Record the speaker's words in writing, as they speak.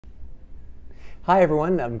Hi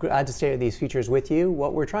everyone, I'm glad to share these features with you.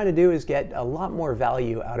 What we're trying to do is get a lot more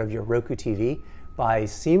value out of your Roku TV by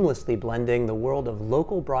seamlessly blending the world of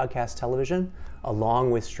local broadcast television along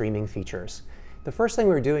with streaming features. The first thing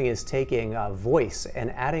we're doing is taking voice and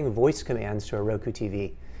adding voice commands to a Roku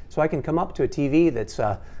TV. So I can come up to a TV that's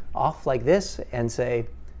off like this and say,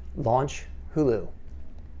 launch Hulu.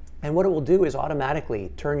 And what it will do is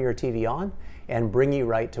automatically turn your TV on and bring you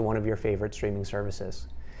right to one of your favorite streaming services.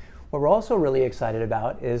 What we're also really excited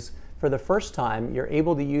about is for the first time, you're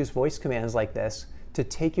able to use voice commands like this to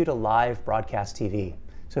take you to live broadcast TV.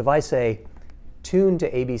 So if I say, tune to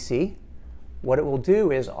ABC, what it will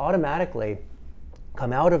do is automatically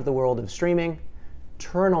come out of the world of streaming,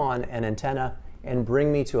 turn on an antenna, and bring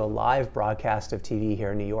me to a live broadcast of TV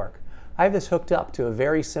here in New York. I have this hooked up to a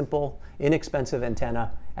very simple, inexpensive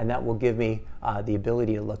antenna, and that will give me the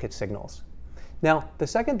ability to look at signals. Now, the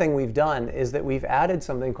second thing we've done is that we've added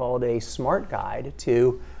something called a smart guide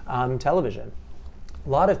to television. A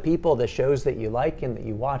lot of people, the shows that you like and that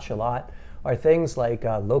you watch a lot are things like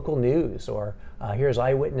local news or here's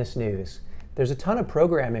eyewitness news. There's a ton of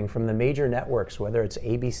programming from the major networks, whether it's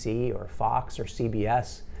ABC or Fox or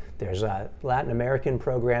CBS. There's Latin American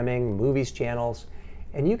programming, movies channels,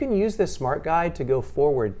 and you can use this smart guide to go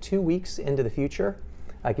forward 2 weeks into the future.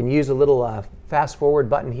 I can use a little fast forward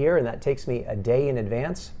button here, and that takes me a day in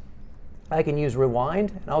advance. I can use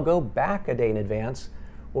rewind, and I'll go back a day in advance,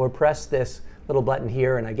 or press this little button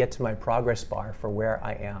here, and I get to my progress bar for where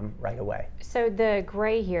I am right away. So the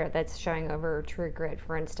gray here that's showing over True Grid,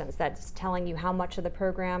 for instance, that's telling you how much of the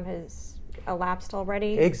program has elapsed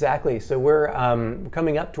already? Exactly. So we're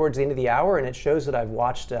coming up towards the end of the hour, and it shows that I've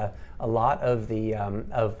watched a lot of the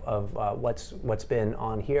what's been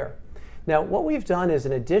on here. Now, what we've done is,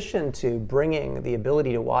 in addition to bringing the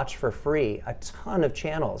ability to watch for free a ton of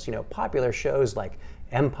channels, popular shows like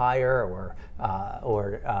Empire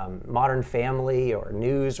or Modern Family or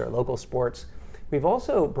news or local sports, we've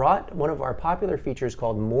also brought one of our popular features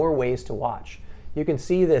called More Ways to Watch. You can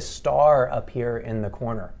see this star up here in the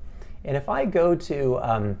corner. And if I go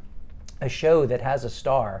to a show that has a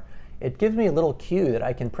star, it gives me a little cue that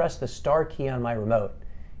I can press the star key on my remote.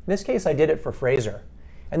 In this case, I did it for Frasier.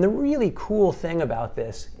 And the really cool thing about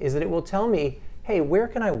this is that it will tell me, hey, where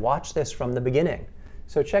can I watch this from the beginning?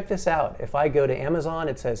 So check this out. If I go to Amazon,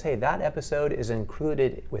 it says, hey, that episode is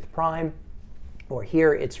included with Prime, or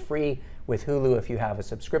here it's free with Hulu if you have a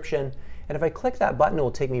subscription. And if I click that button, it will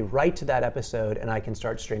take me right to that episode, and I can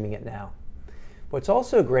start streaming it now. What's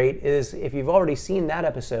also great is if you've already seen that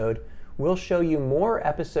episode, we'll show you more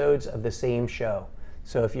episodes of the same show.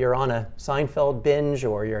 So if you're on a Seinfeld binge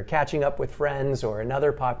or you're catching up with Friends or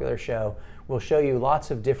another popular show, we'll show you lots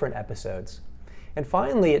of different episodes. And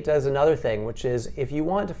finally, it does another thing, which is if you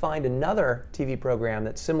want to find another TV program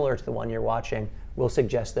that's similar to the one you're watching, we'll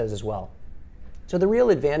suggest those as well. So the real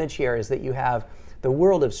advantage here is that you have the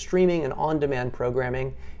world of streaming and on-demand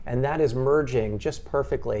programming, and that is merging just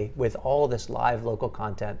perfectly with all this live local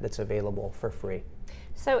content that's available for free.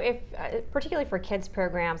 So if, particularly for kids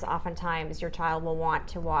programs, oftentimes your child will want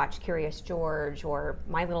to watch Curious George or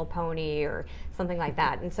My Little Pony or something like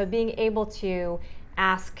that. And so being able to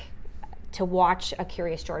ask to watch a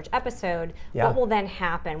Curious George episode, what will then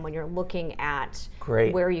happen when you're looking at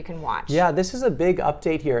where you can watch? Yeah, this is a big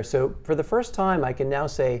update here. So for the first time, I can now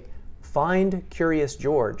say, find Curious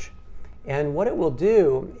George. And what it will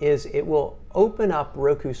do is it will open up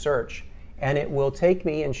Roku Search, and it will take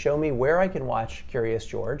me and show me where I can watch Curious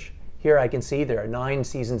George. Here I can see there are 9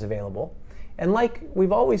 seasons available. And like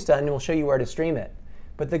we've always done, we'll show you where to stream it.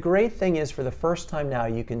 But the great thing is, for the first time now,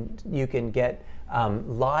 you can get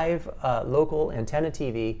live local antenna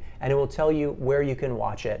TV, and it will tell you where you can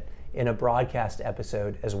watch it in a broadcast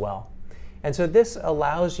episode as well. And so this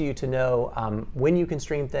allows you to know when you can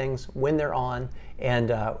stream things, when they're on,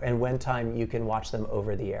 and when time you can watch them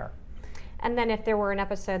over the air. And then if there were an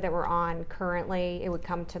episode that we're on currently, it would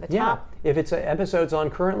come to the top? Yeah, if it's episodes on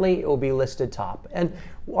currently, it will be listed top. And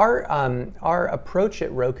our approach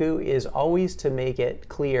at Roku is always to make it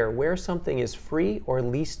clear where something is free or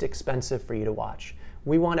least expensive for you to watch.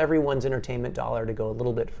 We want everyone's entertainment dollar to go a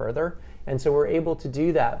little bit further, and so we're able to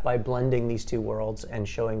do that by blending these two worlds and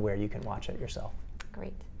showing where you can watch it yourself.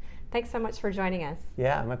 Great. Thanks so much for joining us.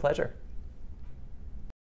 Yeah, my pleasure.